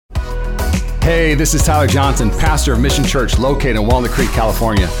Hey, this is Tyler Johnson, pastor of Mission Church located in Walnut Creek,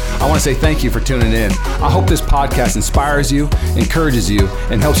 California. I want to say thank you for tuning in. I hope this podcast inspires you, encourages you,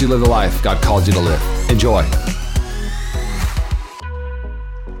 and helps you live the life God called you to live. Enjoy.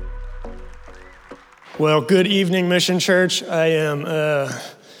 Well, good evening, Mission Church. I am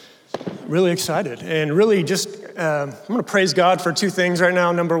really excited and really just, I'm going to praise God for two things right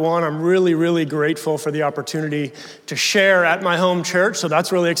now. Number one, I'm really grateful for the opportunity to share at my home church, so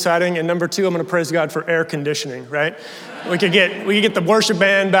that's really exciting. And number two, I'm going to praise God for air conditioning, right? We could get the worship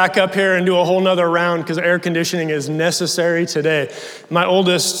band back up here and do a whole nother round because air conditioning is necessary today. My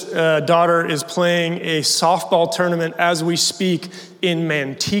oldest daughter is playing a softball tournament as we speak in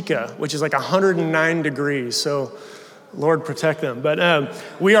Manteca, which is like 109 degrees, so Lord protect them. But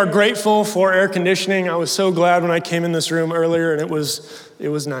we are grateful for air conditioning. I was so glad when I came in this room earlier, and it was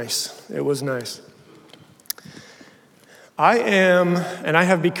nice. It was nice. I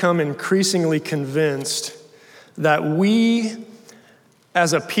have become increasingly convinced that we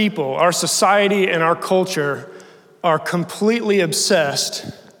as a people, our society and our culture, are completely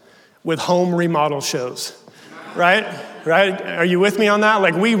obsessed with home remodel shows, right? Right? Are you with me on that?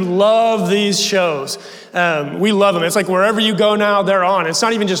 Like, we love these shows. We love them. It's like wherever you go now, they're on. It's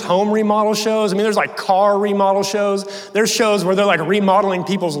not even just home remodel shows. I mean, there's like car remodel shows. There's shows where they're like remodeling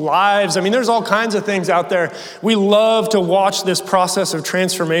people's lives. I mean, there's all kinds of things out there. We love to watch this process of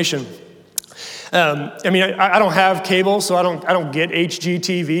transformation. I don't have cable, so I don't get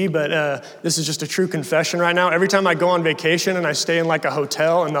HGTV, but this is just a true confession right now. Every time I go on vacation and I stay in like a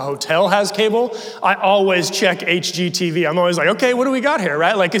hotel and the hotel has cable, I always check HGTV. I'm always like, okay, what do we got here,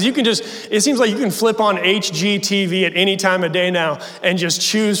 right? Like, because it seems like you can flip on HGTV at any time of day now and just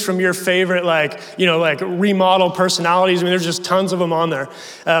choose from your favorite, like remodel personalities. I mean, there's just tons of them on there.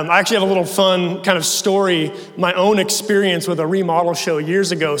 I actually have a little fun kind of story, my own experience with a remodel show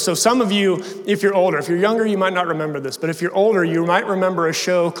years ago. So some of you, if you're older, if you're younger, you might not remember this, but if you're older, you might remember a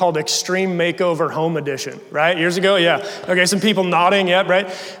show called Extreme Makeover Home Edition, right? Years ago, yeah. Okay, some people nodding, yep, right?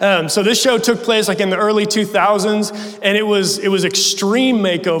 So this show took place like in the early 2000s, and it was extreme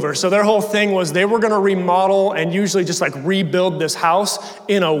makeover. So their whole thing was they were gonna remodel and usually just like rebuild this house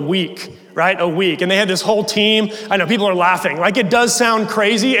in a week. Right? A week. And they had this whole team. I know people are laughing. Like, it does sound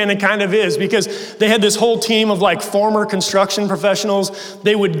crazy, and it kind of is, because they had this whole team of like former construction professionals.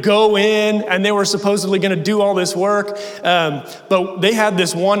 They would go in and they were supposedly going to do all this work. But they had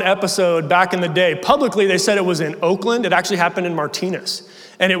this one episode back in the day. Publicly, they said it was in Oakland. It actually happened in Martinez.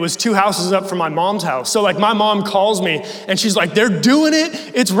 And it was 2 houses up from my mom's house. So like my mom calls me and she's like, they're doing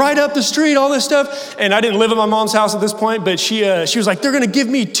it. It's right up the street, all this stuff. And I didn't live at my mom's house at this point, but she was like, they're gonna give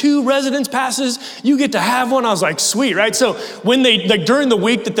me 2 residence passes. You get to have one. I was like, sweet, right? So when they, like during the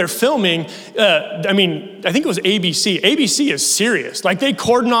week that they're filming, I think it was ABC. ABC is serious. Like, they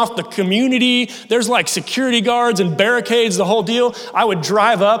cordon off the community. There's like security guards and barricades, the whole deal. I would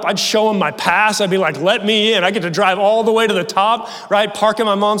drive up, I'd show them my pass. I'd be like, let me in. I get to drive all the way to the top, right? Park in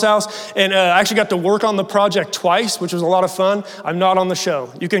my mom's house. And I actually got to work on the project twice, which was a lot of fun. I'm not on the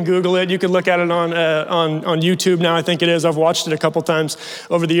show. You can Google it. You can look at it on YouTube now, I think it is. I've watched it a couple times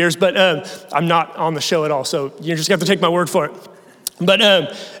over the years, but I'm not on the show at all. So you just have to take my word for it. But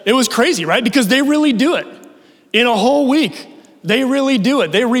it was crazy, right? Because they really do it. In a whole week, they really do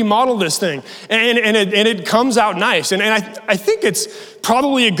it. They remodel this thing. And it comes out nice. And I think it's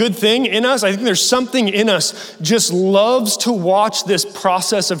probably a good thing in us. I think there's something in us just loves to watch this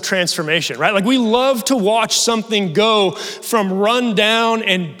process of transformation, right? Like, we love to watch something go from run down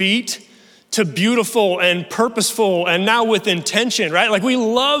and beat to beautiful and purposeful and now with intention, right? Like, we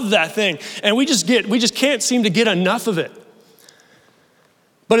love that thing. And we just can't seem to get enough of it.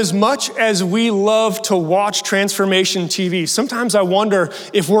 But as much as we love to watch transformation TV, sometimes I wonder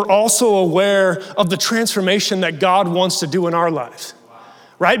if we're also aware of the transformation that God wants to do in our lives,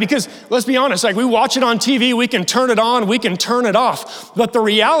 right? Because let's be honest, like, we watch it on TV, we can turn it on, we can turn it off. But the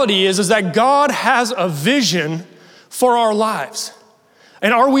reality is that God has a vision for our lives.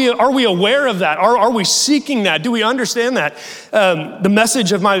 And are we aware of that? Are we seeking that? Do we understand that?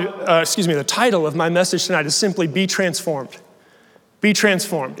 The title of my message tonight is simply Be Transformed. Be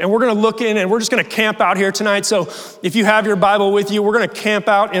transformed. And we're going to look in and we're just going to camp out here tonight. So if you have your Bible with you, we're going to camp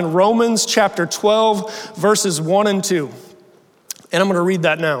out in Romans chapter 12, verses 1 and 2. And I'm going to read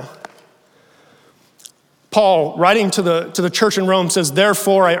that now. Paul, writing to the church in Rome, says,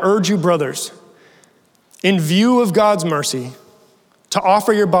 "Therefore, I urge you, brothers, in view of God's mercy, to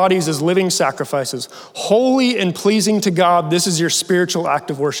offer your bodies as living sacrifices, holy and pleasing to God. This is your spiritual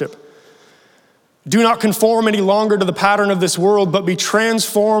act of worship. Do not conform any longer to the pattern of this world, but be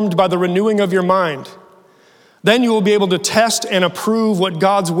transformed by the renewing of your mind. Then you will be able to test and approve what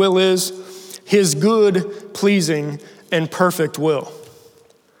God's will is, his good, pleasing, and perfect will.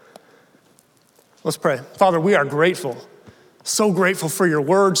 Let's pray. Father, we are grateful. So grateful for your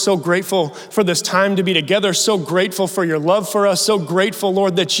word, so grateful for this time to be together, so grateful for your love for us, so grateful,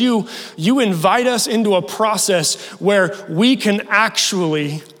 Lord, that you invite us into a process where we can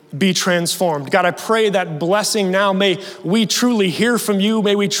actually be transformed. God, I pray that blessing now, may we truly hear from you,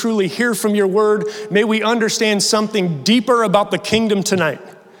 may we truly hear from your word, may we understand something deeper about the kingdom tonight.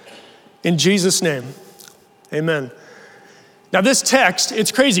 In Jesus' name, amen. Now this text,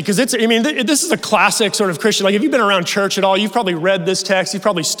 it's crazy because this is a classic sort of Christian, like if you've been around church at all, you've probably read this text, you've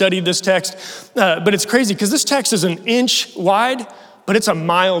probably studied this text, but it's crazy because this text is 1 inch wide, but it's a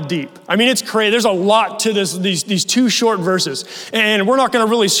mile deep. I mean, it's crazy. There's a lot to these two short verses. And we're not gonna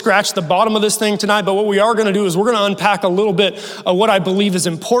really scratch the bottom of this thing tonight, but what we are gonna do is we're gonna unpack a little bit of what I believe is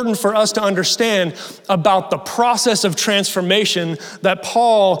important for us to understand about the process of transformation that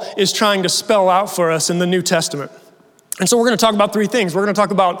Paul is trying to spell out for us in the New Testament. And so we're gonna talk about three things. We're gonna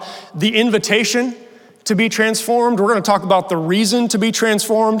talk about the invitation to be transformed. We're gonna talk about the reason to be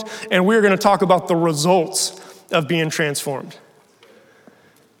transformed. And we're gonna talk about the results of being transformed.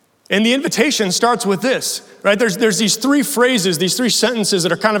 And the invitation starts with this, right? There's these three phrases, these three sentences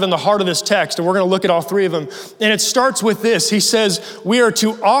that are kind of in the heart of this text. And we're gonna look at all three of them. And it starts with this. He says, we are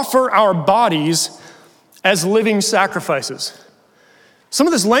to offer our bodies as living sacrifices. Some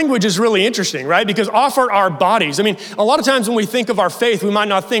of this language is really interesting, right? Because offer our bodies. I mean, a lot of times when we think of our faith, we might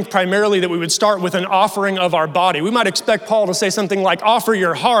not think primarily that we would start with an offering of our body. We might expect Paul to say something like offer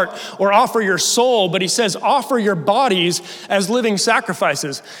your heart or offer your soul, but he says offer your bodies as living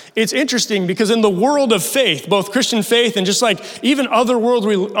sacrifices. It's interesting because in the world of faith, both Christian faith and just like even other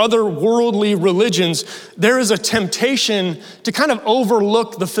worldly religions, there is a temptation to kind of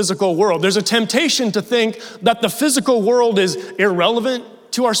overlook the physical world. There's a temptation to think that the physical world is irrelevant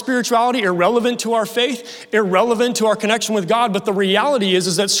to our spirituality, irrelevant to our faith, irrelevant to our connection with God. But the reality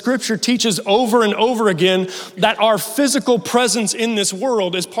is that Scripture teaches over and over again that our physical presence in this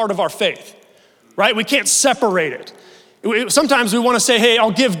world is part of our faith, right? We can't separate it. Sometimes we want to say, hey,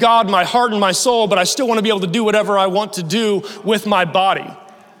 I'll give God my heart and my soul, but I still want to be able to do whatever I want to do with my body.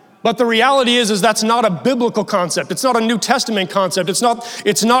 But the reality is that's not a biblical concept. It's not a New Testament concept. It's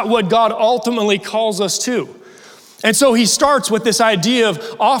not what God ultimately calls us to. And so he starts with this idea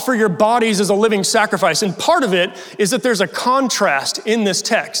of offer your bodies as a living sacrifice. And part of it is that there's a contrast in this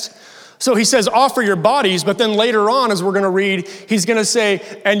text. So he says, offer your bodies, but then later on, as we're gonna read, he's gonna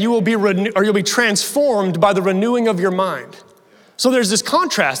say, and you'll be transformed by the renewing of your mind. So there's this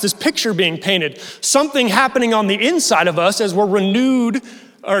contrast, this picture being painted, something happening on the inside of us as we're renewed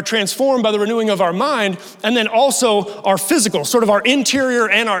or transformed by the renewing of our mind, and then also our physical, sort of our interior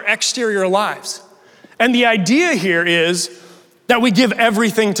and our exterior lives. And the idea here is that we give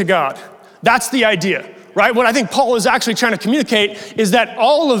everything to God. That's the idea, right? What I think Paul is actually trying to communicate is that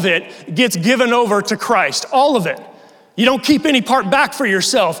all of it gets given over to Christ, all of it. You don't keep any part back for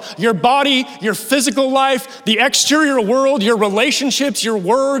yourself. Your body, your physical life, the exterior world, your relationships, your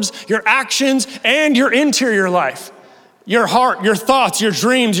words, your actions, and your interior life. Your heart, your thoughts, your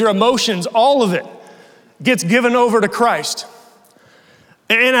dreams, your emotions, all of it gets given over to Christ.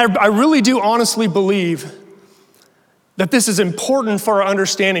 And I really do honestly believe that this is important for our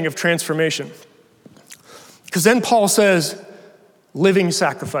understanding of transformation. Because then Paul says, living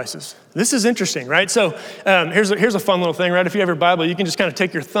sacrifices. This is interesting, right? So here's a fun little thing, right? If you have your Bible, you can just kind of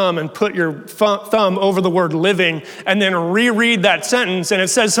take your thumb and put your thumb over the word living and then reread that sentence and it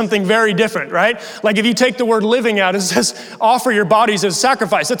says something very different, right? Like if you take the word living out, it says offer your bodies as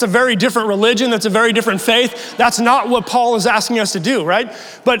sacrifice. That's a very different religion. That's a very different faith. That's not what Paul is asking us to do, right?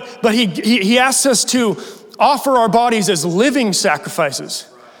 But he asks us to offer our bodies as living sacrifices.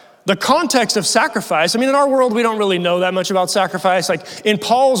 The context of sacrifice, I mean, in our world, we don't really know that much about sacrifice. Like in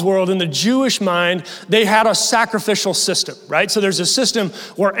Paul's world, in the Jewish mind, they had a sacrificial system, right? So there's a system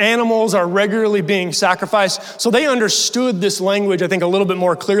where animals are regularly being sacrificed. So they understood this language, I think, a little bit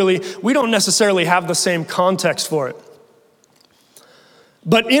more clearly. We don't necessarily have the same context for it.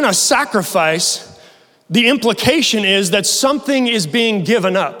 But in a sacrifice, the implication is that something is being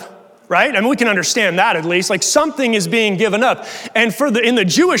given up. Right? I mean, we can understand that at least, like something is being given up. And in the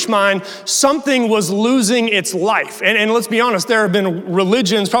Jewish mind, something was losing its life. And let's be honest, there have been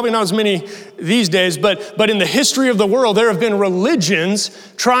religions, probably not as many these days, but in the history of the world, there have been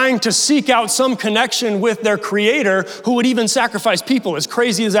religions trying to seek out some connection with their creator who would even sacrifice people, as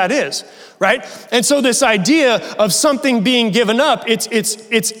crazy as that is, right? And so this idea of something being given up, it's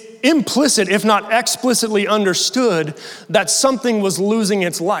implicit, if not explicitly understood, that something was losing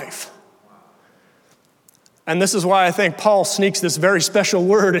its life. And this is why I think Paul sneaks this very special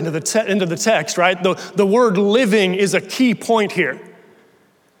word into the text, right? The word living is a key point here.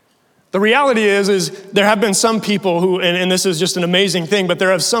 The reality is there have been some people who, and this is just an amazing thing, but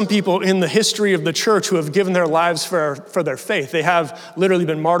there have some people in the history of the church who have given their lives for their faith. They have literally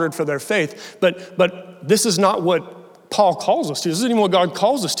been martyred for their faith. But this is not what Paul calls us to. This isn't even what God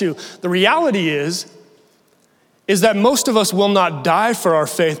calls us to. The reality is that most of us will not die for our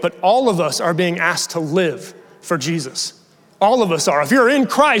faith, but all of us are being asked to live for Jesus. All of us are. If you're in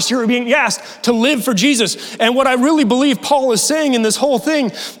Christ, you're being asked to live for Jesus. And what I really believe Paul is saying in this whole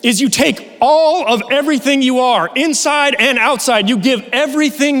thing is you take all of everything you are, inside and outside. You give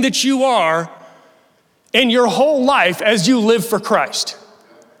everything that you are in your whole life as you live for Christ.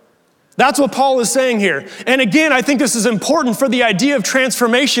 That's what Paul is saying here. And again, I think this is important for the idea of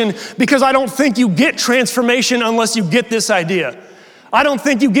transformation because I don't think you get transformation unless you get this idea. I don't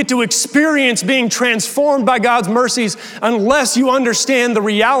think you get to experience being transformed by God's mercies unless you understand the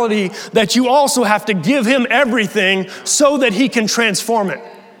reality that you also have to give him everything so that he can transform it.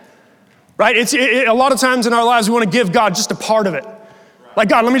 Right? A lot of times in our lives, we want to give God just a part of it. Like,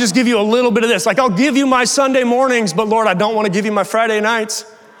 God, let me just give you a little bit of this. Like, I'll give you my Sunday mornings, but Lord, I don't want to give you my Friday nights.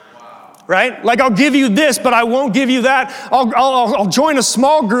 Right? Like, I'll give you this, but I won't give you that. I'll join a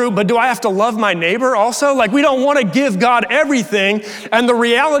small group, but do I have to love my neighbor also? Like, we don't want to give God everything. And the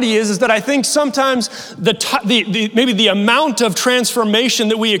reality is that I think sometimes maybe the amount of transformation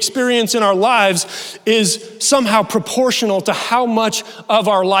that we experience in our lives is somehow proportional to how much of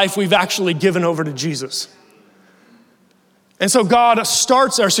our life we've actually given over to Jesus. And so Paul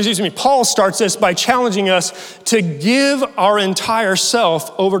starts this by challenging us to give our entire self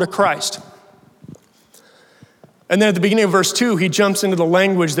over to Christ. And then at the beginning of verse 2, he jumps into the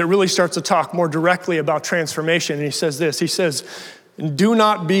language that really starts to talk more directly about transformation. And he says this, he says, do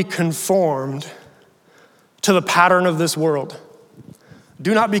not be conformed to the pattern of this world.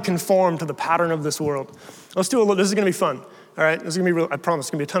 Do not be conformed to the pattern of this world. Let's do a little, this is gonna be fun. All right, this is gonna be real, I promise, it's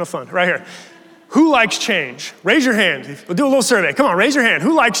gonna be a ton of fun. Right here. Who likes change? Raise your hand. We'll do a little survey. Come on, raise your hand.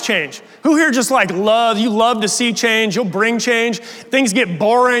 Who likes change? Who here just you love to see change, you'll bring change. Things get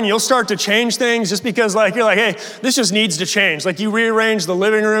boring, you'll start to change things just because you're like, hey, this just needs to change. Like you rearrange the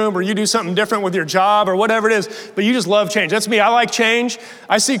living room or you do something different with your job or whatever it is, but you just love change. That's me, I like change.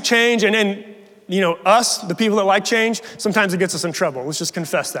 I seek change and us, the people that like change, sometimes it gets us in trouble. Let's just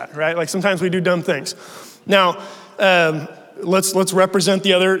confess that, right? Like sometimes we do dumb things. Now, let's represent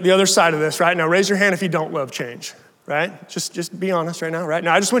the other side of this, right? Now raise your hand if you don't love change, right? Just be honest right now, right?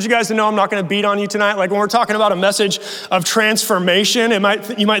 Now I just want you guys to know I'm not gonna beat on you tonight. Like when we're talking about a message of transformation, you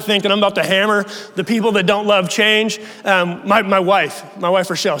might think that I'm about to hammer the people that don't love change. My wife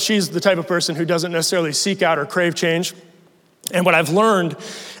Rochelle, she's the type of person who doesn't necessarily seek out or crave change. And what I've learned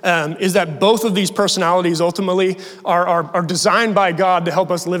is that both of these personalities ultimately are designed by God to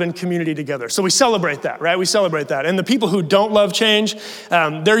help us live in community together. So we celebrate that, right? We celebrate that. And the people who don't love change,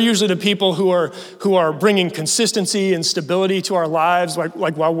 they're usually the people who are bringing consistency and stability to our lives,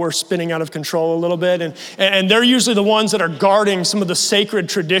 like while we're spinning out of control a little bit. And they're usually the ones that are guarding some of the sacred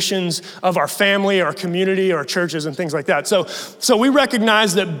traditions of our family, our community, our churches, and things like that. So we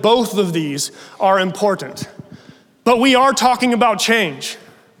recognize that both of these are important. But we are talking about change.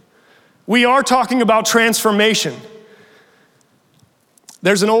 We are talking about transformation.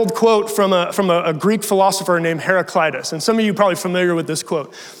 There's an old quote from a Greek philosopher named Heraclitus, and some of you are probably familiar with this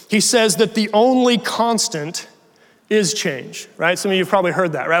quote. He says that the only constant is change, right? Some of you have probably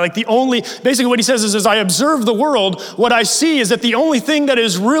heard that, right? Basically what he says is, as I observe the world, what I see is that the only thing that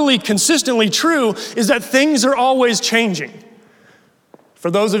is really consistently true is that things are always changing. For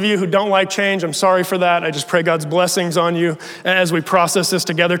those of you who don't like change, I'm sorry for that. I just pray God's blessings on you as we process this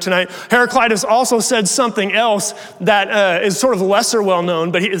together tonight. Heraclitus also said something else that is sort of lesser well known,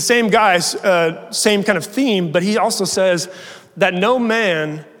 but the same guys, same kind of theme, but he also says that no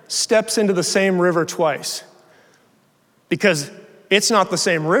man steps into the same river twice because it's not the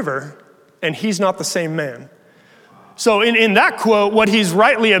same river and he's not the same man. So in that quote, what he's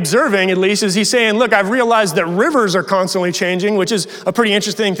rightly observing, at least, is he's saying, look, I've realized that rivers are constantly changing, which is a pretty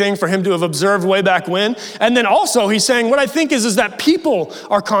interesting thing for him to have observed way back when. And then also he's saying, what I think is that people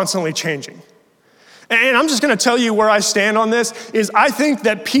are constantly changing. And I'm just gonna tell you where I stand on this, is I think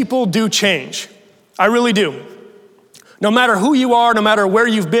that people do change. I really do. No matter who you are, no matter where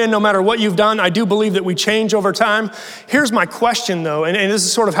you've been, no matter what you've done, I do believe that we change over time. Here's my question though, and this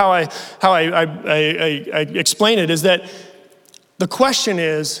is sort of how I explain it, is that the question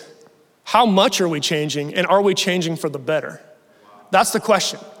is, how much are we changing and are we changing for the better? That's the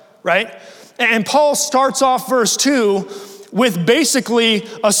question, right? And Paul starts off verse 2 with basically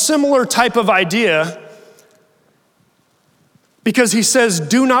a similar type of idea Because he says,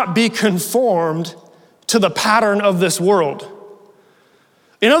 do not be conformed to the pattern of this world.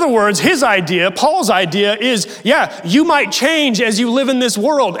 In other words, his idea, Paul's idea is, you might change as you live in this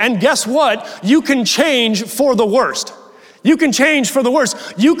world. And guess what? You can change for the worst. You can change for the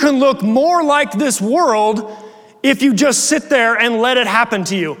worst. You can look more like this world if you just sit there and let it happen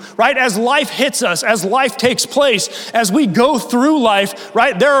to you, right? As life hits us, as life takes place, as we go through life,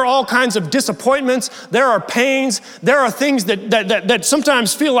 right? There are all kinds of disappointments. There are pains. There are things that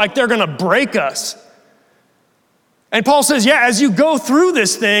sometimes feel like they're gonna break us. And Paul says, as you go through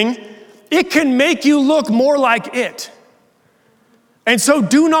this thing, it can make you look more like it. And so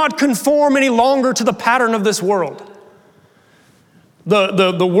do not conform any longer to the pattern of this world.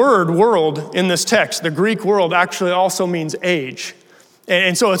 The word world in this text, the Greek world, actually also means age.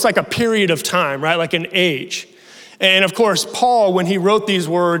 And so it's like a period of time, right? Like an age. And of course, Paul, when he wrote these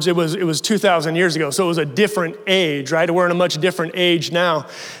words, it was 2,000 years ago. So it was a different age, right? We're in a much different age now.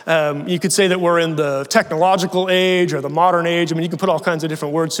 You could say that we're in the technological age or the modern age. I mean, you can put all kinds of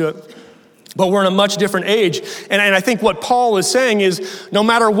different words to it. But we're in a much different age. And I think what Paul is saying is, no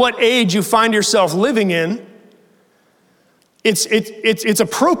matter what age you find yourself living in, it's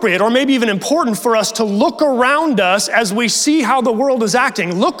appropriate or maybe even important for us to look around us as we see how the world is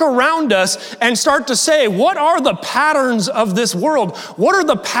acting. Look around us and start to say, what are the patterns of this world? What are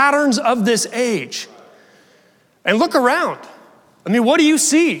the patterns of this age? And look around. I mean, what do you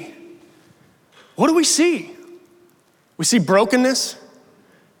see? What do we see? We see brokenness.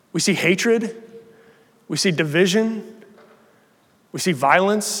 We see hatred. We see division. We see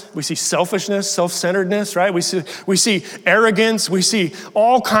violence, we see selfishness, self-centeredness, right? We see arrogance, we see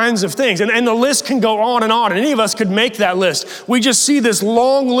all kinds of things. And the list can go on, and any of us could make that list. We just see this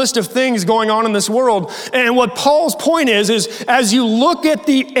long list of things going on in this world. And what Paul's point is as you look at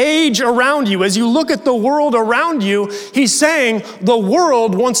the age around you, as you look at the world around you, he's saying the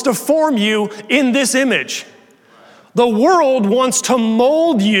world wants to form you in this image. The world wants to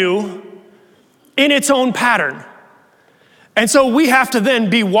mold you in its own pattern. And so we have to then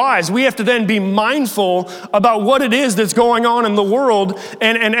be wise. We have to then be mindful about what it is that's going on in the world.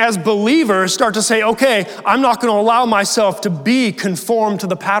 And as believers, start to say, okay, I'm not going to allow myself to be conformed to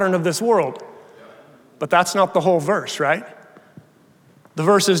the pattern of this world. But that's not the whole verse, right? The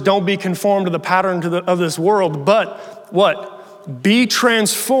verse is, don't be conformed to the pattern of this world, but what? Be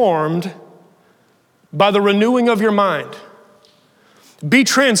transformed by the renewing of your mind. Be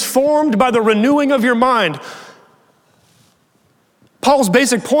transformed by the renewing of your mind. Paul's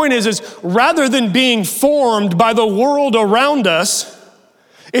basic point is rather than being formed by the world around us,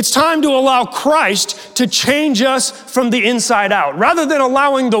 it's time to allow Christ to change us from the inside out. Rather than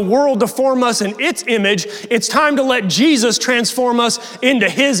allowing the world to form us in its image, it's time to let Jesus transform us into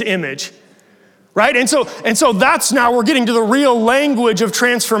his image. Right? And so that's now we're getting to the real language of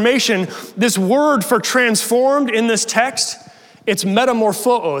transformation. This word for transformed in this text, it's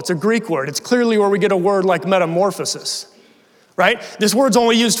metamorpho. It's a Greek word. It's clearly where we get a word like metamorphosis. Right? This word's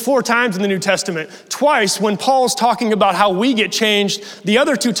only used 4 times in the New Testament. Twice when Paul's talking about how we get changed. The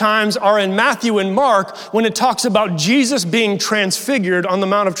other 2 times are in Matthew and Mark when it talks about Jesus being transfigured on the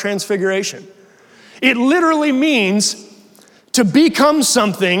Mount of Transfiguration. It literally means to become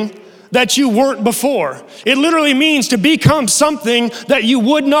something that you weren't before. It literally means to become something that you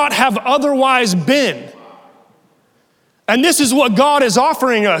would not have otherwise been. And this is what God is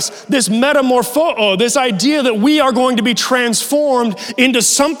offering us, this metamorpho, this idea that we are going to be transformed into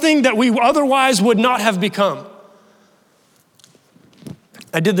something that we otherwise would not have become.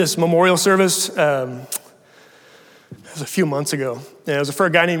 I did this memorial service, it was a few months ago. And it was for a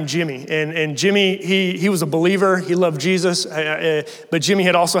guy named Jimmy. And Jimmy, he was a believer. He loved Jesus. But Jimmy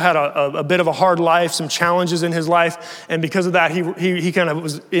had also had a bit of a hard life, some challenges in his life. And because of that, he kind of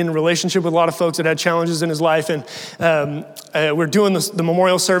was in a relationship with a lot of folks that had challenges in his life. And we're doing the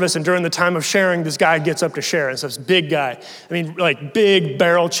memorial service. And during the time of sharing, this guy gets up to share. And so this big guy. I mean, like big,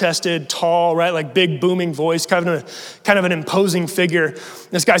 barrel-chested, tall, right? Like big, booming voice, kind of an imposing figure.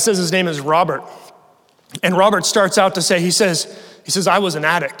 This guy says his name is Robert. And Robert starts out to say, he says, I was an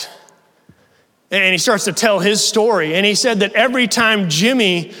addict. And he starts to tell his story. And he said that every time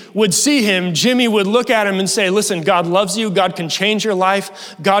Jimmy would see him, Jimmy would look at him and say, listen, God loves you. God can change your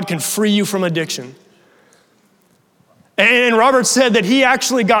life. God can free you from addiction. And Robert said that he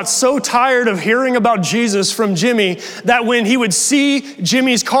actually got so tired of hearing about Jesus from Jimmy that when he would see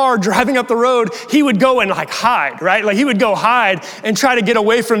Jimmy's car driving up the road, he would go and hide, right? Like he would go hide and try to get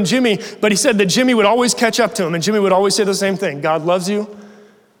away from Jimmy. But he said that Jimmy would always catch up to him, and Jimmy would always say the same thing. God loves you.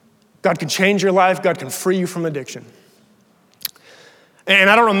 God can change your life. God can free you from addiction. And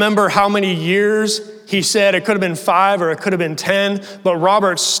I don't remember how many years he said. It could have been 5 or it could have been 10. But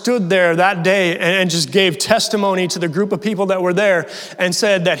Robert stood there that day and just gave testimony to the group of people that were there and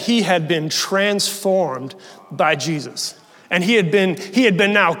said that he had been transformed by Jesus. And he had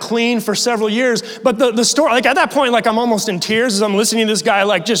been now clean for several years. But the story, like at that point, like I'm almost in tears as I'm listening to this guy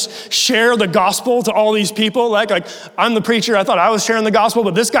like just share the gospel to all these people. Like I'm the preacher, I thought I was sharing the gospel,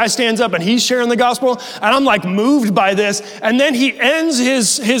 but this guy stands up and he's sharing the gospel. And I'm like moved by this. And then he ends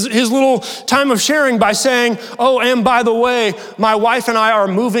his little time of sharing by saying, oh, and by the way, my wife and I are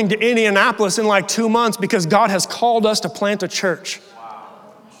moving to Indianapolis in like 2 months because God has called us to plant a church.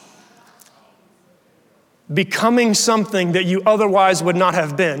 Becoming something that you otherwise would not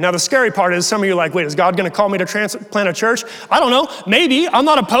have been. Now, the scary part is some of you are like, wait, is God going to call me to plant a church? I don't know. Maybe. I'm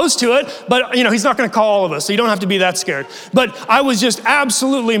not opposed to it. But, he's not going to call all of us, so you don't have to be that scared. But I was just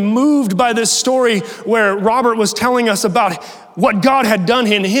absolutely moved by this story where Robert was telling us about what God had done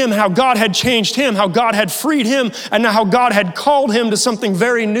in him, how God had changed him, how God had freed him, and how God had called him to something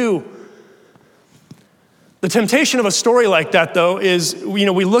very new. The temptation of a story like that, though, is,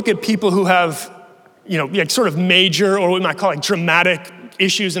 we look at people who have sort of major, or what we might call like dramatic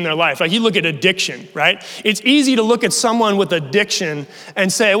issues in their life. Like you look at addiction, right? It's easy to look at someone with addiction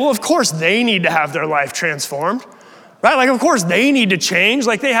and say, well, of course they need to have their life transformed, right? Like, of course they need to change.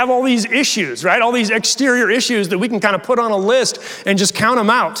 Like they have all these issues, right? All these exterior issues that we can kind of put on a list and just count them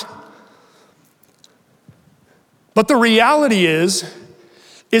out. But the reality is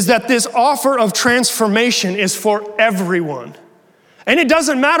that this offer of transformation is for everyone. And it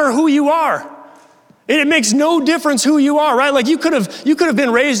doesn't matter who you are. It makes no difference who you are, right? Like you could have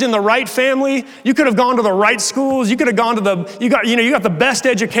been raised in the right family. You could have gone to the right schools. You could have gone to you got the best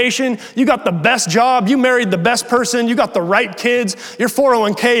education. You got the best job. You married the best person. You got the right kids. Your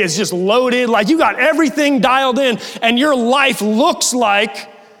 401k is just loaded. Like you got everything dialed in and your life looks like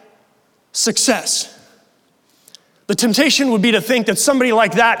success. The temptation would be to think that somebody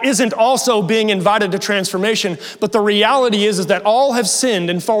like that isn't also being invited to transformation. But the reality is that all have sinned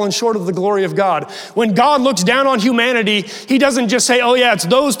and fallen short of the glory of God. When God looks down on humanity, he doesn't just say, oh yeah, it's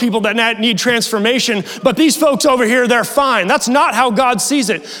those people that need transformation, but these folks over here, they're fine. That's not how God sees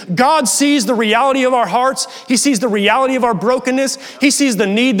it. God sees the reality of our hearts. He sees the reality of our brokenness. He sees the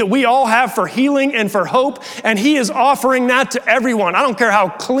need that we all have for healing and for hope. And he is offering that to everyone. I don't care how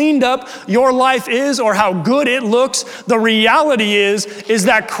cleaned up your life is or how good it looks. The reality is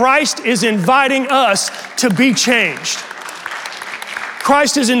that Christ is inviting us to be changed.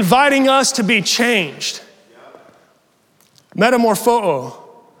 Christ is inviting us to be changed. Metamorpho.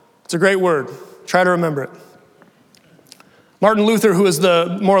 It's a great word. Try to remember it. Martin Luther, who is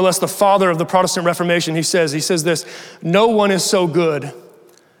more or less the father of the Protestant Reformation, he says this, no one is so good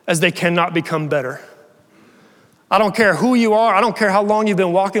as they cannot become better. I don't care who you are. I don't care how long you've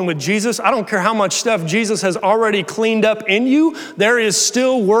been walking with Jesus. I don't care how much stuff Jesus has already cleaned up in you. There is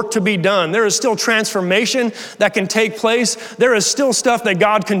still work to be done. There is still transformation that can take place. There is still stuff that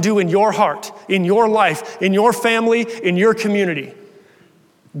God can do in your heart, in your life, in your family, in your community.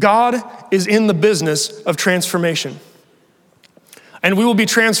 God is in the business of transformation. And we will be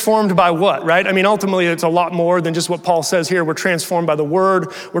transformed by what, right? I mean, ultimately, it's a lot more than just what Paul says here. We're transformed by the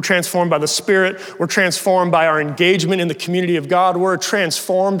Word. We're transformed by the Spirit. We're transformed by our engagement in the community of God. We're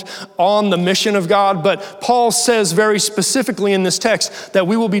transformed on the mission of God. But Paul says very specifically in this text that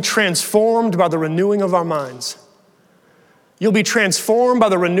we will be transformed by the renewing of our minds. You'll be transformed by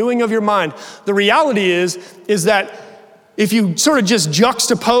the renewing of your mind. The reality is that if you sort of just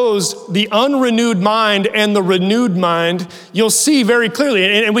juxtapose the unrenewed mind and the renewed mind, you'll see very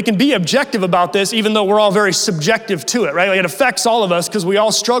clearly, and we can be objective about this, even though we're all very subjective to it, right? Like it affects all of us because we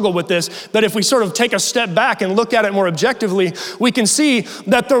all struggle with this. But if we sort of take a step back and look at it more objectively, we can see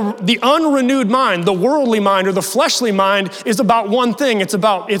that the unrenewed mind, the worldly mind or the fleshly mind is about one thing. It's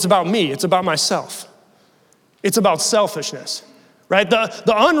about me. It's about myself. It's about selfishness, right?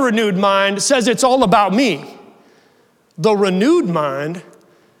 The unrenewed mind says it's all about me. The renewed mind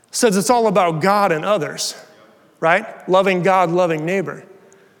says it's all about God and others, right? Loving God, loving neighbor.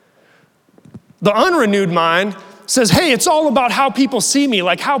 The unrenewed mind says, hey, it's all about how people see me.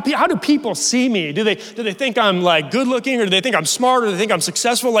 Like how do people see me? Do they think I'm like good looking, or do they think I'm smart, or do they think I'm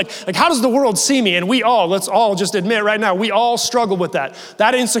successful? Like how does the world see me? And let's all just admit right now, we all struggle with that.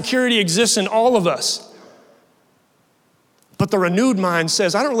 That insecurity exists in all of us. But the renewed mind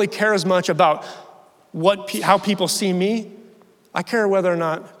says, I don't really care as much about how people see me. I care whether or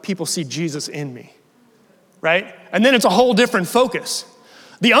not people see Jesus in me, right? And then it's a whole different focus.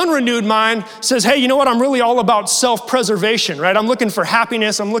 The unrenewed mind says, hey, you know what? I'm really all about self-preservation, right? I'm looking for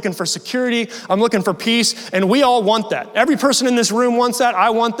happiness. I'm looking for security. I'm looking for peace. And we all want that. Every person in this room wants that.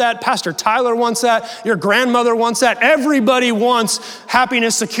 I want that. Pastor Tyler wants that. Your grandmother wants that. Everybody wants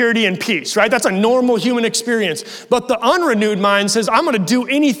happiness, security, and peace, right? That's a normal human experience. But the unrenewed mind says, I'm going to do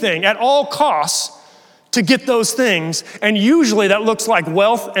anything at all costs to get those things. And usually that looks like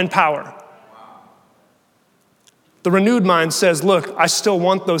wealth and power. The renewed mind says, look, I still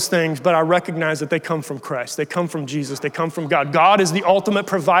want those things, but I recognize that they come from Christ. They come from Jesus. They come from God. God is the ultimate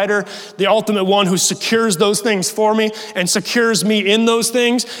provider, the ultimate one who secures those things for me and secures me in those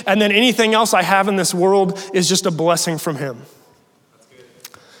things. And then anything else I have in this world is just a blessing from him.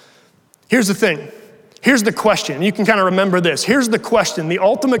 Here's the thing. Here's the question. You can kind of remember this. Here's the question. The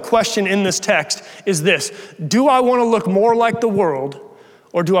ultimate question in this text is this. Do I want to look more like the world,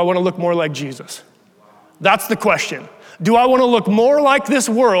 or do I want to look more like Jesus? That's the question. Do I want to look more like this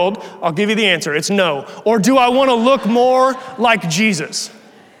world? I'll give you the answer. It's no. Or do I want to look more like Jesus?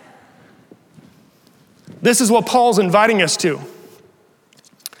 This is what Paul's inviting us to.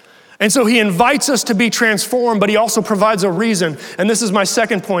 And so he invites us to be transformed, but he also provides a reason. And this is my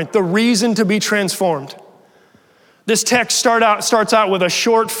second point, the reason to be transformed. This text starts out with a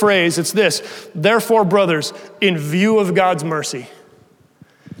short phrase. It's this: therefore, brothers, in view of God's mercy.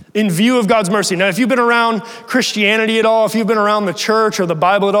 In view of God's mercy. Now, if you've been around Christianity at all, if you've been around the church or the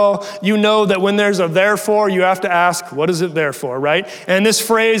Bible at all, you know that when there's a therefore, you have to ask, what is it there for, right? And this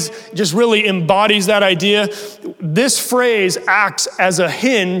phrase just really embodies that idea. This phrase acts as a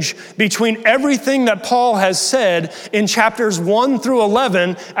hinge between everything that Paul has said in chapters 1 through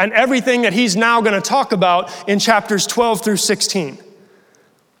 11 and everything that he's now going to talk about in chapters 12 through 16.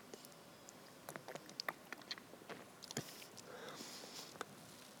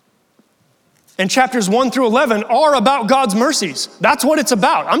 And chapters 1 through 11 are about God's mercies. That's what it's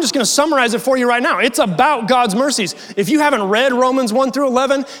about. I'm just going to summarize it for you right now. It's about God's mercies. If you haven't read Romans 1 through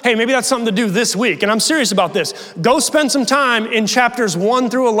 11, hey, maybe that's something to do this week. And I'm serious about this. Go spend some time in chapters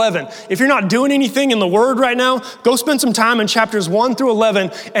 1 through 11. If you're not doing anything in the Word right now, go spend some time in chapters 1 through 11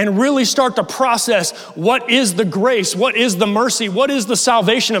 and really start to process what is the grace, what is the mercy, what is the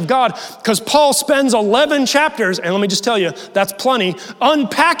salvation of God. Because Paul spends 11 chapters, and let me just tell you, that's plenty,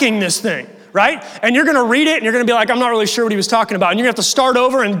 unpacking this thing. Right? And you're going to read it and you're going to be like, I'm not really sure what he was talking about. And you're going to have to start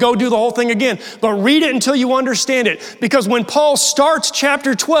over and go do the whole thing again. But read it until you understand it. Because when Paul starts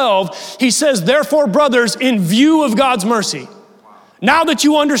chapter 12, he says, therefore, brothers, in view of God's mercy. Now that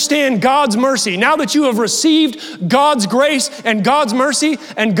you understand God's mercy, now that you have received God's grace and God's mercy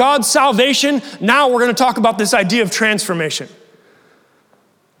and God's salvation, now we're going to talk about this idea of transformation.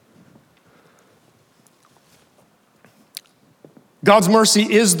 God's mercy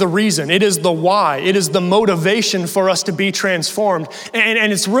is the reason. It is the why. It is the motivation for us to be transformed.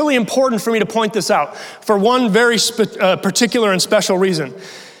 And it's really important for me to point this out for one very particular and special reason.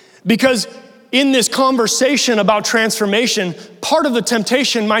 Because in this conversation about transformation, part of the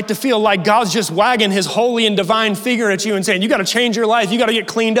temptation might to feel like God's just wagging his holy and divine finger at you and saying, you got to change your life, you got to get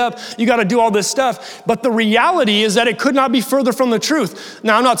cleaned up, you got to do all this stuff. But the reality is that it could not be further from the truth.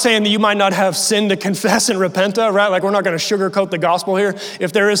 Now, I'm not saying that you might not have sin to confess and repent of, right? Like, we're not going to sugarcoat the gospel here.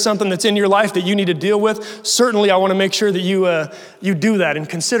 If there is something that's in your life that you need to deal with, certainly I want to make sure that you do that and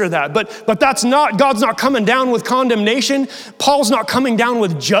consider that. But that's not, God's not coming down with condemnation. Paul's not coming down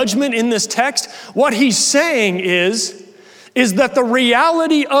with judgment in this text. What he's saying is that the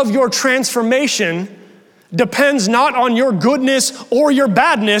reality of your transformation depends not on your goodness or your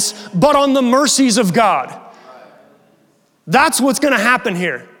badness, but on the mercies of God. That's what's going to happen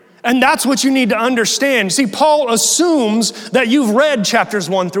here. And that's what you need to understand. See, Paul assumes that you've read chapters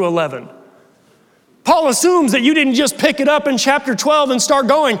 1 through 11. Paul assumes that you didn't just pick it up in chapter 12 and start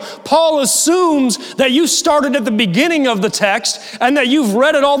going. Paul assumes that you started at the beginning of the text and that you've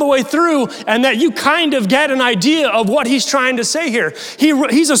read it all the way through and that you kind of get an idea of what he's trying to say here.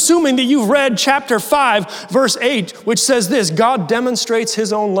 He's assuming that you've read chapter 5, verse 8, which says this: God demonstrates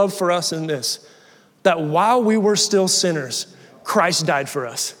his own love for us in this, that while we were still sinners, Christ died for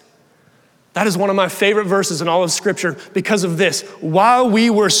us. That is one of my favorite verses in all of Scripture because of this. While we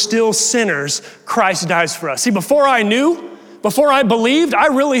were still sinners, Christ dies for us. See, before I believed, I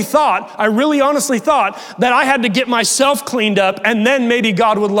really honestly thought that I had to get myself cleaned up and then maybe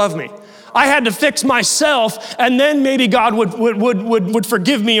God would love me. I had to fix myself and then maybe God would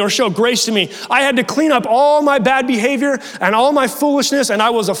forgive me or show grace to me. I had to clean up all my bad behavior and all my foolishness, and I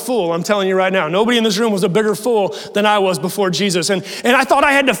was a fool. I'm telling you right now, nobody in this room was a bigger fool than I was before Jesus. And I thought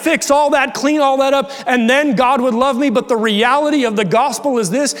I had to fix all that, clean all that up, and then God would love me. But the reality of the gospel is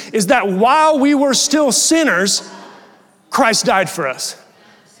this, is that while we were still sinners, Christ died for us.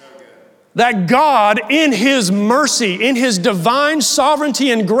 that God, in his mercy, in his divine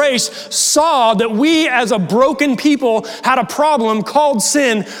sovereignty and grace, saw that we as a broken people had a problem called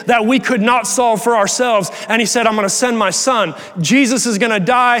sin that we could not solve for ourselves. And he said, I'm going to send my son. Jesus is going to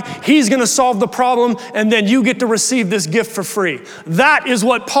die. He's going to solve the problem. And then you get to receive this gift for free. That is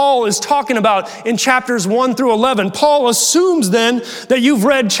what Paul is talking about in chapters 1 through 11. Paul assumes then that you've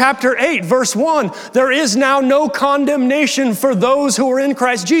read chapter 8, verse 1. There is now no condemnation for those who are in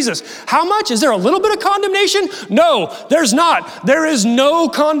Christ Jesus. How much? Is there a little bit of condemnation? No, there's not. There is no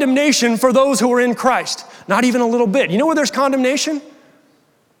condemnation for those who are in Christ. Not even a little bit. You know where there's condemnation?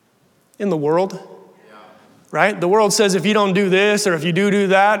 In the world. Right? The world says if you don't do this or if you do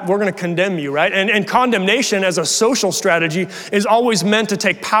that, we're going to condemn you, right? And condemnation as a social strategy is always meant to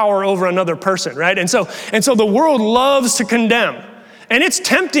take power over another person, right? And so the world loves to condemn. And it's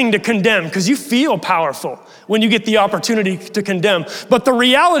tempting to condemn because you feel powerful when you get the opportunity to condemn. But the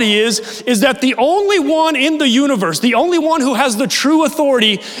reality is that the only one in the universe, the only one who has the true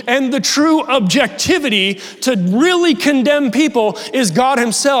authority and the true objectivity to really condemn people is God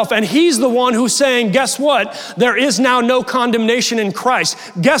himself. And he's the one who's saying, guess what? There is now no condemnation in Christ.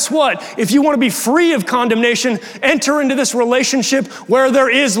 Guess what? If you want to be free of condemnation, enter into this relationship where there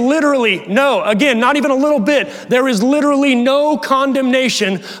is literally not even a little bit, there is literally no condemnation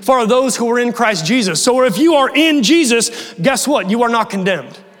for those who are in Christ Jesus. So if you are in Jesus, guess what? You are not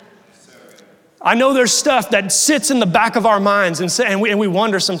condemned. I know there's stuff that sits in the back of our minds and we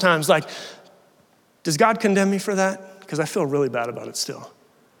wonder sometimes, like, does God condemn me for that? Because I feel really bad about it still.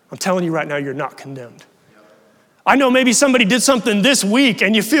 I'm telling you right now, you're not condemned. I know maybe somebody did something this week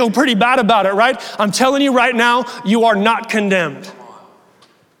and you feel pretty bad about it, right? I'm telling you right now, you are not condemned.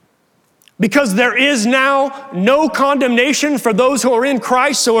 Because there is now no condemnation for those who are in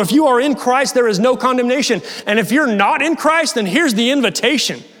Christ. So if you are in Christ, there is no condemnation. And if you're not in Christ, then here's the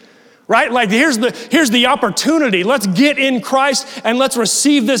invitation, right? Like here's the opportunity. Let's get in Christ and let's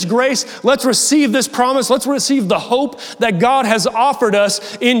receive this grace. Let's receive this promise. Let's receive the hope that God has offered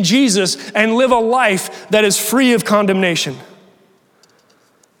us in Jesus and live a life that is free of condemnation.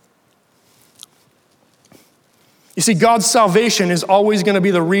 You see, God's salvation is always going to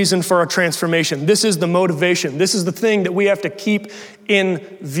be the reason for our transformation. This is the motivation. This is the thing that we have to keep in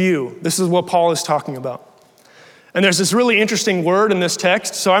view. This is what Paul is talking about. And there's this really interesting word in this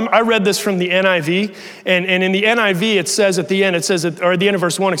text. So I read this from the NIV, and in the NIV it says at the end, or at the end of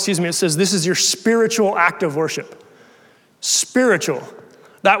verse 1, it says, this is your spiritual act of worship. Spiritual.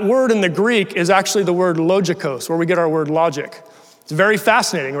 That word in the Greek is actually the word logikos, where we get our word logic. It's very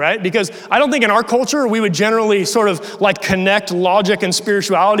fascinating, right? Because I don't think in our culture we would generally sort of like connect logic and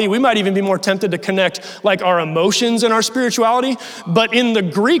spirituality. We might even be more tempted to connect like our emotions and our spirituality. But in the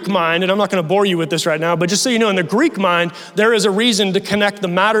Greek mind, and I'm not going to bore you with this right now, but just so you know, in the Greek mind, there is a reason to connect the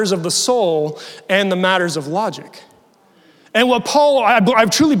matters of the soul and the matters of logic. And what I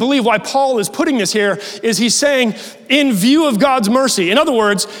truly believe why Paul is putting this here is he's saying, in view of God's mercy. In other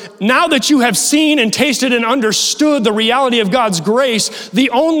words, now that you have seen and tasted and understood the reality of God's grace, the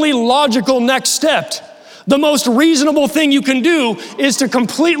only logical next step, the most reasonable thing you can do is to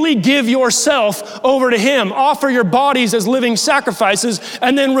completely give yourself over to him. Offer your bodies as living sacrifices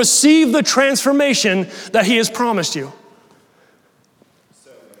and then receive the transformation that he has promised you.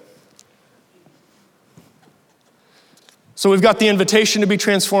 So we've got the invitation to be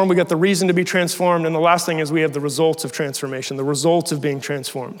transformed, we've got the reason to be transformed, and the last thing is we have the results of transformation, the results of being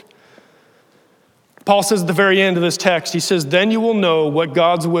transformed. Paul says at the very end of this text, he says, then you will know what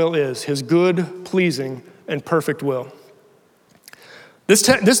God's will is, his good, pleasing, and perfect will.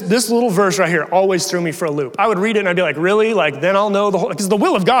 This little verse right here always threw me for a loop. I would read it and I'd be like, really? Like, then I'll know the whole, because the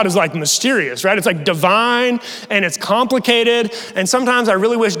will of God is like mysterious, right? It's like divine and it's complicated. And sometimes I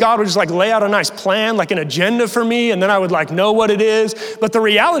really wish God would just like lay out a nice plan, like an agenda for me, and then I would like know what it is. But the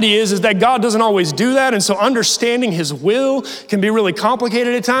reality is that God doesn't always do that. And so understanding his will can be really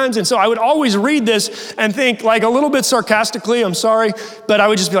complicated at times. And so I would always read this and think like a little bit sarcastically, I'm sorry, but I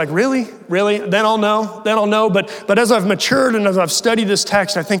would just be like, really? Then I'll know. But as I've matured and as I've studied this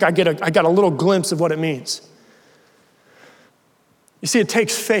text, I think I got a little glimpse of what it means. You see, it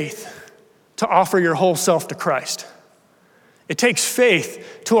takes faith to offer your whole self to Christ. It takes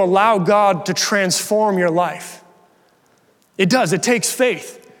faith to allow God to transform your life. It does, it takes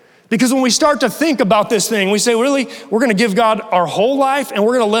faith. Because when we start to think about this thing, we say, really, we're gonna give God our whole life and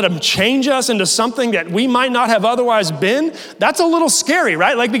we're gonna let him change us into something that we might not have otherwise been. That's a little scary,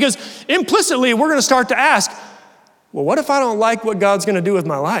 right? Like, because implicitly we're gonna start to ask, well, what if I don't like what God's gonna do with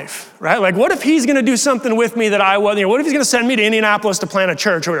my life, right? Like, what if he's gonna do something with me that I wasn't, what if he's gonna send me to Indianapolis to plant a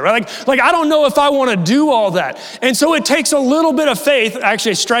church or whatever, right? Like I don't know if I wanna do all that. And so it takes a little bit of faith,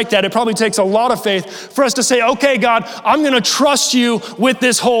 actually strike that, it probably takes a lot of faith for us to say, okay, God, I'm gonna trust you with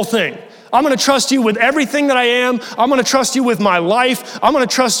this whole thing. I'm gonna trust you with everything that I am. I'm gonna trust you with my life. I'm gonna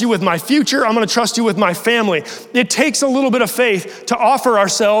trust you with my future. I'm gonna trust you with my family. It takes a little bit of faith to offer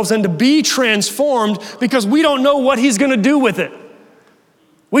ourselves and to be transformed because we don't know what he's gonna do with it.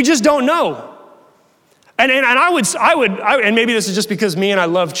 We just don't know. And I would, and maybe this is just because me and I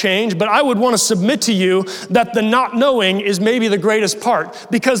love change, but I would want to submit to you that the not knowing is maybe the greatest part,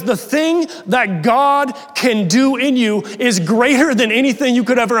 because the thing that God can do in you is greater than anything you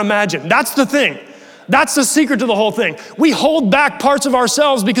could ever imagine. That's the thing. That's the secret to the whole thing. We hold back parts of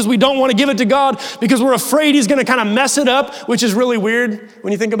ourselves because we don't want to give it to God, because we're afraid he's going to kind of mess it up, which is really weird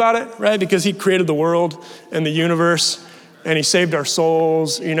when you think about it, right? Because he created the world and the universe, and he saved our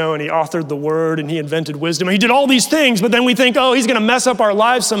souls, and he authored the word, and he invented wisdom. He did all these things, but then we think, oh, he's gonna mess up our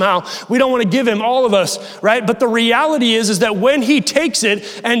lives somehow. We don't wanna give him all of us, right? But the reality is that when he takes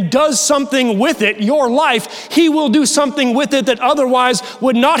it and does something with it, your life, he will do something with it that otherwise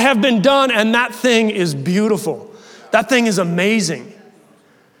would not have been done, and that thing is beautiful. That thing is amazing.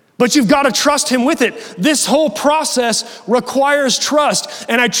 But you've got to trust him with it. This whole process requires trust.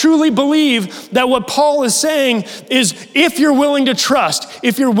 And I truly believe that what Paul is saying is, if you're willing to trust,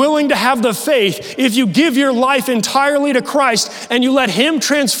 if you're willing to have the faith, if you give your life entirely to Christ and you let him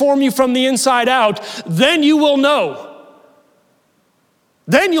transform you from the inside out, then you will know.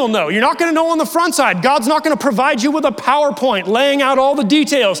 Then you'll know. You're not gonna know on the front side. God's not gonna provide you with a PowerPoint laying out all the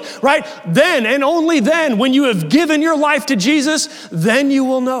details, right? Then and only then, when you have given your life to Jesus, then you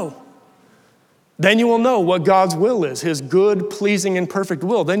will know. Then you will know what God's will is, his good, pleasing, and perfect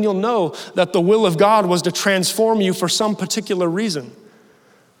will. Then you'll know that the will of God was to transform you for some particular reason.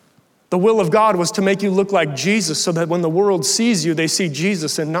 The will of God was to make you look like Jesus so that when the world sees you, they see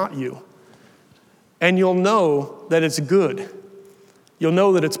Jesus and not you. And you'll know that it's good. You'll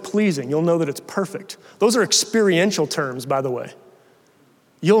know that it's pleasing. You'll know that it's perfect. Those are experiential terms, by the way.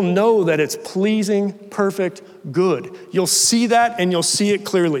 You'll know that it's pleasing, perfect, good. You'll see that and you'll see it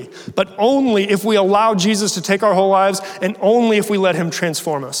clearly. But only if we allow Jesus to take our whole lives, and only if we let him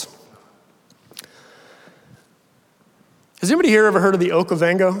transform us. Has anybody here ever heard of the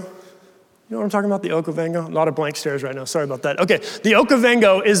Okavango? You know what I'm talking about, the Okavango? A lot of blank stares right now, sorry about that. Okay, the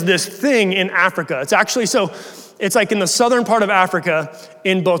Okavango is this thing in Africa. It's actually, it's like in the southern part of Africa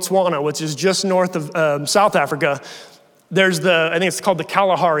in Botswana, which is just north of South Africa. There's I think it's called the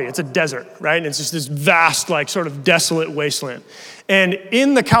Kalahari. It's a desert, right? And it's just this vast, like sort of desolate wasteland. And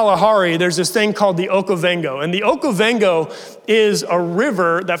in the Kalahari, there's this thing called the Okavango. And the Okavango is a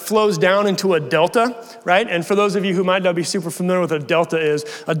river that flows down into a delta, right? And for those of you who might not be super familiar with what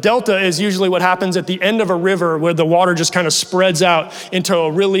a delta is usually what happens at the end of a river where the water just kind of spreads out into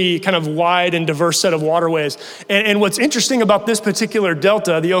a really kind of wide and diverse set of waterways. And what's interesting about this particular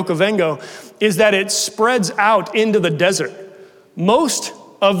delta, the Okavango, is that it spreads out into the desert. Most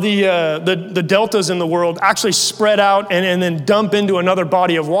of the deltas in the world actually spread out and then dump into another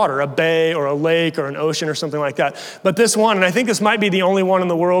body of water, a bay or a lake or an ocean or something like that. But this one, and I think this might be the only one in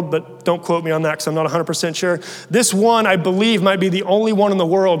the world, but don't quote me on that because I'm not 100% sure. This one, I believe, might be the only one in the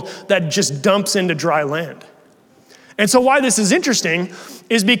world that just dumps into dry land. And so why this is interesting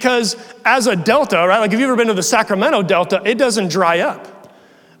is because as a delta, right, like if you've ever been to the Sacramento Delta, it doesn't dry up.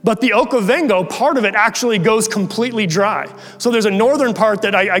 But the Okavango, part of it actually goes completely dry. So there's a northern part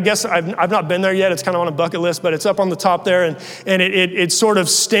that I guess I've not been there yet. It's kind of on a bucket list, but it's up on the top there, and it sort of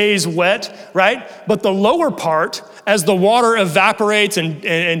stays wet, right? But the lower part, as the water evaporates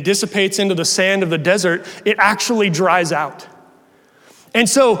and dissipates into the sand of the desert, it actually dries out. And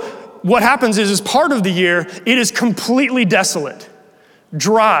so what happens is part of the year, it is completely desolate,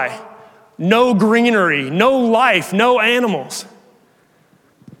 dry, no greenery, no life, no animals.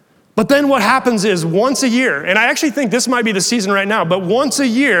 But then what happens is once a year, and I actually think this might be the season right now, but once a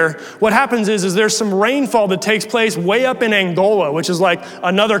year, what happens is there's some rainfall that takes place way up in Angola, which is like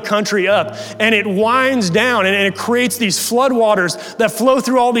another country up, and it winds down and it creates these floodwaters that flow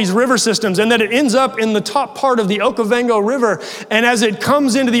through all these river systems, and then it ends up in the top part of the Okavango River. And as it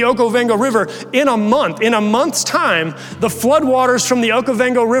comes into the Okavango River, in a month's time, the floodwaters from the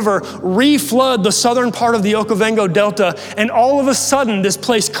Okavango River reflood the southern part of the Okavango Delta, and all of a sudden this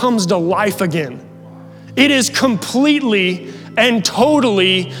place comes to life again. It is completely and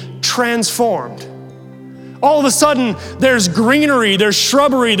totally transformed. All of a sudden, there's greenery, there's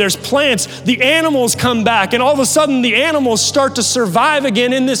shrubbery, there's plants. The animals come back, and all of a sudden, the animals start to survive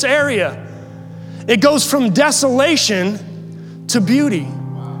again in this area. It goes from desolation to beauty.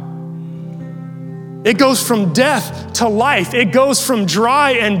 It goes from death to life. It goes from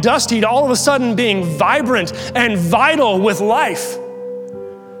dry and dusty to all of a sudden being vibrant and vital with life.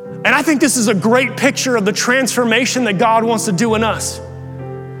 And I think this is a great picture of the transformation that God wants to do in us.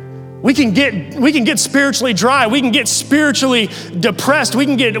 We can get spiritually dry. We can get spiritually depressed. We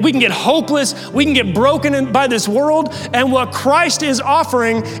can get hopeless. We can get broken by this world. And what Christ is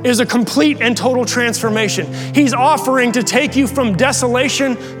offering is a complete and total transformation. He's offering to take you from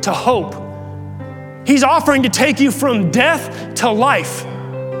desolation to hope. He's offering to take you from death to life.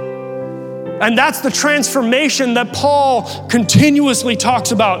 And that's the transformation that Paul continuously talks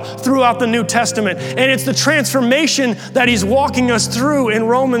about throughout the New Testament. And it's the transformation that he's walking us through in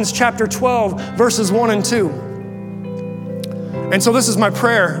Romans chapter 12, verses 1 and 2. And so this is my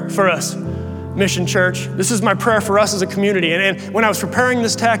prayer for us, Mission Church. This is my prayer for us as a community. And when I was preparing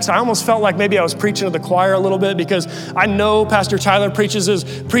this text, I almost felt like maybe I was preaching to the choir a little bit, because I know Pastor Tyler preaches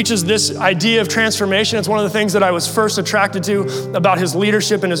this idea of transformation. It's one of the things that I was first attracted to about his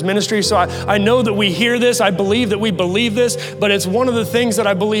leadership and his ministry. So I know that we hear this. I believe that we believe this, but it's one of the things that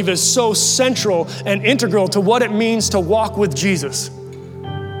I believe is so central and integral to what it means to walk with Jesus.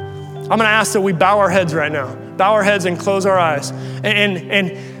 I'm going to ask that we bow our heads right now. Bow our heads and close our eyes.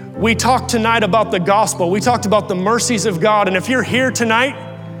 And we talked tonight about the gospel. We talked about the mercies of God. And if you're here tonight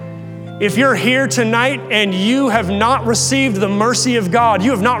and you have not received the mercy of God,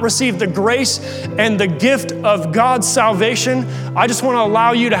 you have not received the grace and the gift of God's salvation, I just want to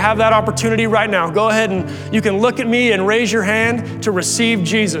allow you to have that opportunity right now. Go ahead and you can look at me and raise your hand to receive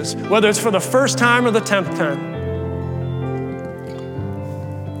Jesus, whether it's for the first time or the 10th time.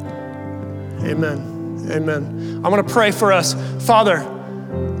 Amen. Amen. I'm going to pray for us. Father,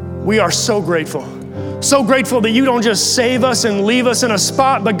 we are so grateful. So grateful that you don't just save us and leave us in a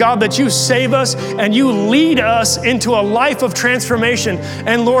spot, but God, that you save us and you lead us into a life of transformation.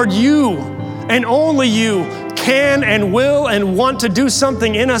 And Lord, you and only you can and will and want to do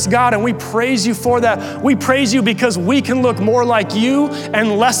something in us, God, and we praise you for that. We praise you because we can look more like you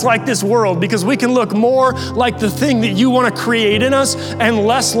and less like this world, because we can look more like the thing that you want to create in us and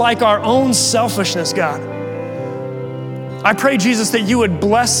less like our own selfishness, God. I pray, Jesus, that you would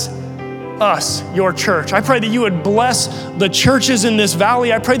bless us, your church. I pray that you would bless the churches in this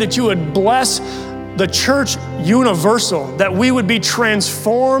valley. I pray that you would bless the church universal, that we would be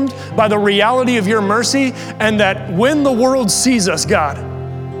transformed by the reality of your mercy, and that when the world sees us, God,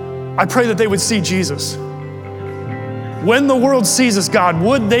 I pray that they would see Jesus. When the world sees us, God,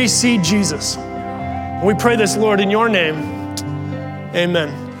 would they see Jesus? And we pray this, Lord, in your name.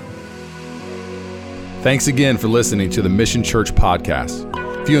 Amen. Thanks again for listening to the Mission Church podcast.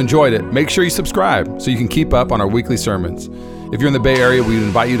 If you enjoyed it, make sure you subscribe so you can keep up on our weekly sermons. If you're in the Bay Area, we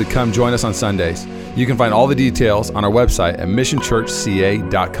invite you to come join us on Sundays. You can find all the details on our website at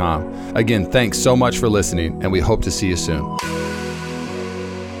missionchurchca.com. Again, thanks so much for listening, and we hope to see you soon.